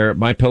Square at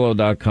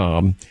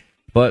MyPillow.com.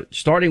 But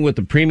starting with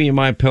the premium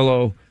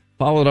MyPillow,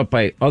 followed up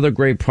by other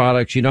great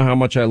products. You know how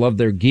much I love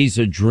their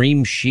Giza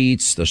Dream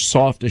Sheets, the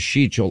softest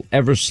sheets you'll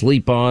ever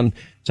sleep on.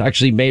 It's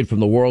actually made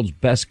from the world's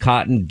best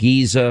cotton,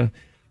 Giza.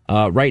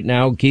 Right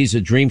now,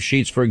 Giza Dream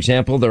Sheets, for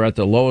example, they're at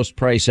the lowest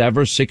price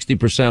ever,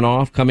 60%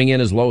 off, coming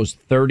in as low as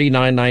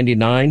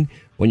 $39.99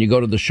 when you go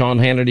to the Sean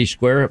Hannity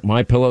Square at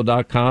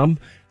MyPillow.com.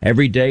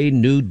 Every day,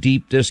 new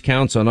deep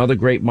discounts on other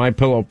great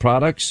MyPillow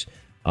products.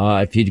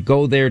 If you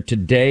go there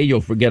today, you'll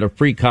get a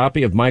free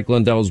copy of Mike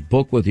Lindell's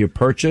book with your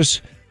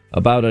purchase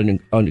about an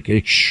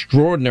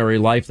extraordinary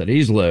life that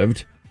he's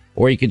lived.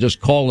 Or you can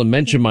just call and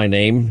mention my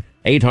name,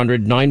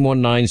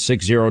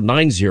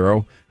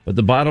 800-919-6090. But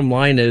the bottom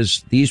line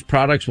is these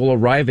products will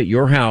arrive at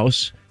your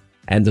house,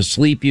 and the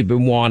sleep you've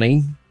been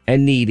wanting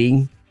and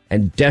needing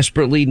and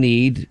desperately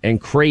need and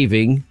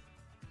craving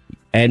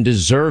and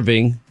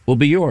deserving will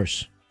be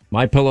yours.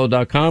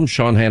 MyPillow.com,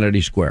 Sean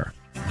Hannity Square.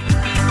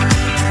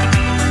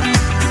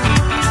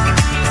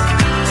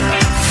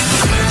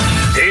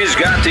 He's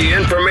got the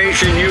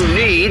information you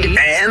need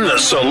and the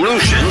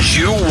solutions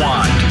you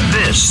want.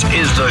 This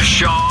is the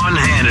Sean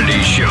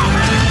Hannity Show.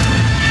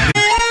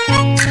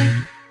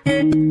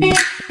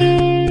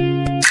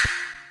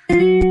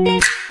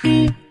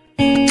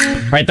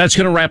 All right, that's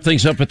going to wrap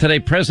things up for today.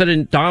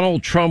 President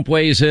Donald Trump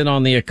weighs in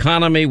on the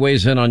economy,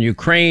 weighs in on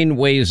Ukraine,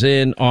 weighs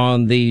in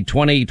on the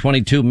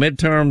 2022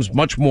 midterms,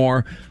 much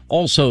more.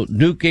 Also,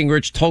 Newt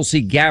Gingrich, Tulsi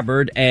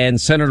Gabbard,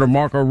 and Senator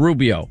Marco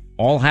Rubio.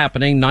 All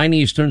happening, 9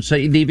 Eastern,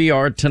 say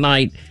DVR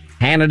tonight.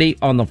 Hannity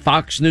on the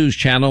Fox News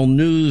channel.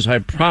 News I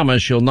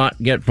promise you'll not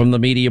get from the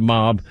media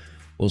mob.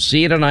 We'll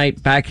see you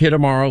tonight. Back here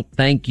tomorrow.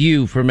 Thank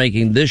you for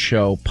making this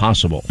show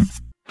possible.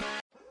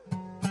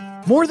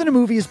 More Than a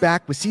Movie is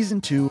back with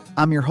Season 2.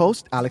 I'm your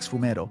host, Alex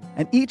Fumero,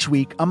 and each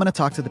week I'm going to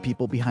talk to the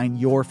people behind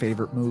your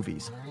favorite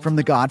movies. From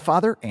The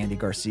Godfather, Andy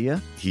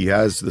Garcia. He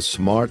has the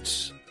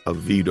smarts of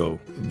Vito,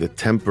 the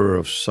temper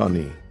of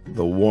Sonny,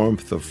 the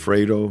warmth of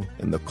Fredo,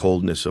 and the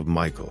coldness of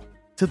Michael.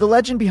 To the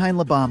legend behind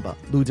La Bamba,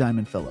 Lou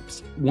Diamond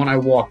Phillips. When I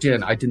walked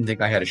in, I didn't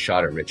think I had a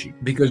shot at Richie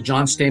because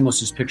John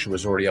Stamos' picture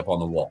was already up on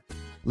the wall.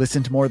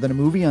 Listen to More Than a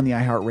Movie on the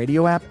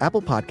iHeartRadio app,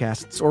 Apple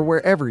Podcasts, or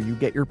wherever you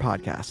get your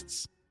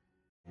podcasts.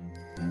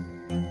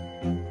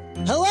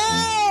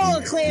 Hello,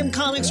 acclaimed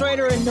comics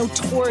writer and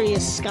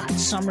notorious Scott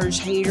Summers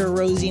hater,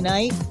 Rosie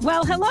Knight.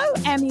 Well, hello,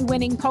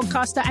 Emmy-winning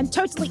podcaster and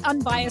totally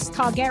unbiased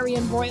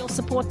Targaryen royal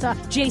supporter,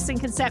 Jason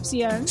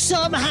Concepcion.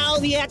 Somehow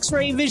the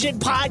X-Ray Vision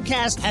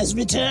podcast has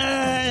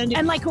returned.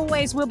 And like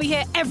always, we'll be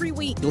here every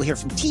week. You'll hear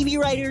from TV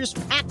writers,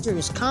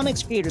 actors,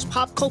 comics creators,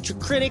 pop culture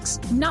critics.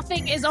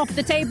 Nothing is off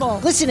the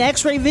table. Listen to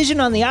X-Ray Vision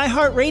on the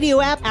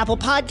iHeartRadio app, Apple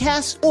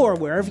Podcasts, or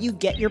wherever you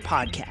get your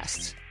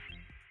podcasts.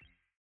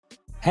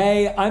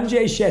 Hey, I'm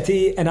Jay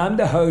Shetty, and I'm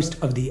the host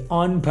of the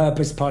On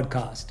Purpose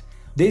podcast.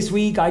 This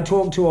week, I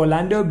talked to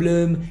Orlando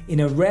Bloom in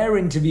a rare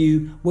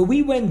interview where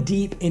we went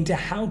deep into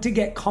how to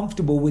get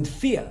comfortable with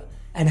fear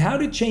and how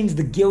to change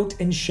the guilt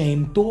and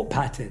shame thought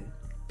pattern.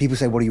 People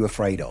say, what are you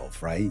afraid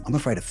of, right? I'm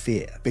afraid of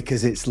fear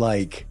because it's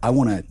like I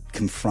want to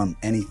confront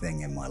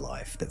anything in my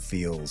life that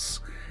feels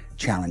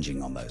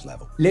challenging on those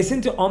levels. Listen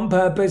to On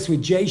Purpose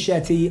with Jay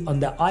Shetty on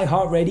the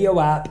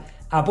iHeartRadio app,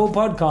 Apple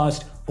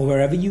Podcast, or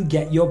wherever you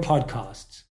get your podcast.